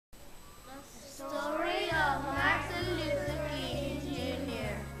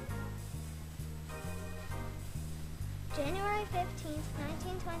January 15th,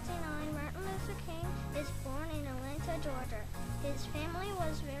 1929, Martin Luther King is born in Atlanta, Georgia. His family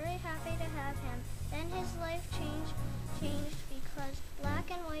was very happy to have him. Then his life changed because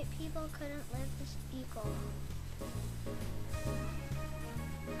black and white people couldn't live equal.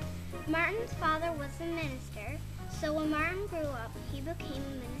 Martin's father was a minister, so when Martin grew up, he became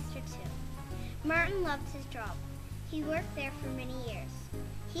a minister too. Martin loved his job. He worked there for many years.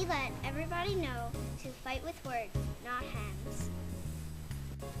 He let everybody know to fight with words, not hands.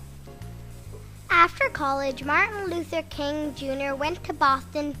 After college, Martin Luther King Jr. went to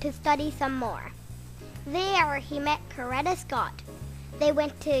Boston to study some more. There, he met Coretta Scott. They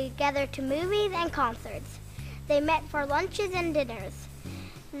went together to movies and concerts. They met for lunches and dinners.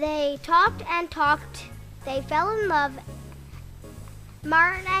 They talked and talked. They fell in love.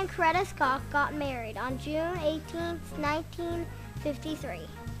 Martin and Coretta Scott got married on June 18, 1953.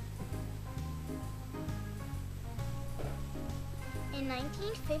 In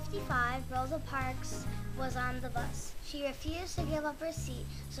 1955, Rosa Parks was on the bus. She refused to give up her seat,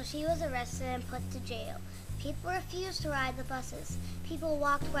 so she was arrested and put to jail. People refused to ride the buses. People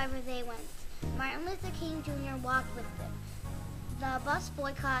walked wherever they went. Martin Luther King Jr. walked with them. The bus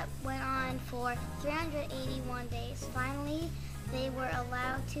boycott went on for 381 days. Finally, they were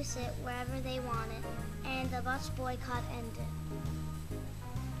allowed to sit wherever they wanted, and the bus boycott ended.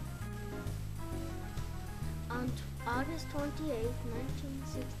 On August 28,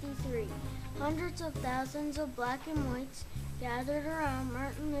 1963, hundreds of thousands of black and whites gathered around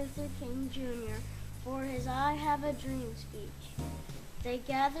Martin Luther King Jr. for his I Have a Dream speech. They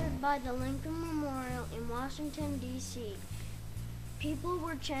gathered by the Lincoln Memorial in Washington, D.C. People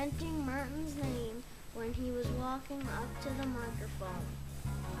were chanting Martin's name when he was walking up to the microphone.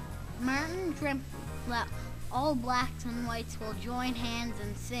 Martin dreamt that all blacks and whites will join hands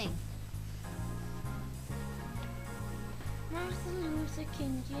and sing. Martin Luther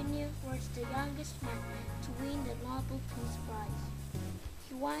King Jr. was the youngest man to win the Nobel Peace Prize.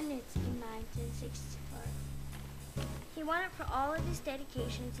 He won it in 1964. He won it for all of his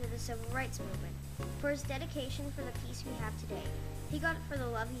dedication to the civil rights movement, for his dedication for the peace we have today. He got it for the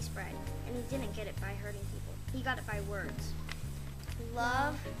love he spread, and he didn't get it by hurting people. He got it by words.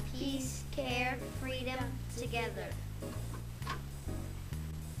 Love, peace, care, freedom, together.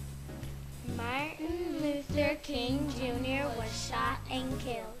 Martin Luther King Jr. was shot and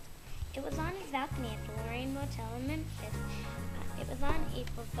killed. It was on his balcony at the Lorraine Motel in Memphis. It was on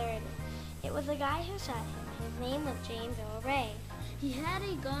April 3rd. It was the guy who shot him. His name was James Earl Ray. He had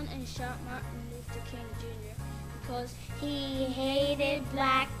a gun and shot Martin Luther King Jr. because He hated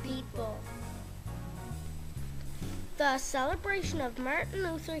black people. the celebration of Martin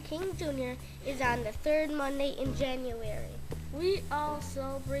Luther King Jr. is on the third Monday in January. We all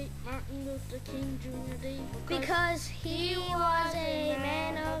celebrate Martin Luther King Jr. Day Because he was a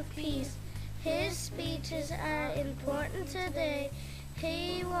man of peace. His speeches are important today.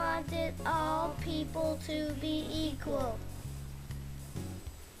 He wanted all people to be equal.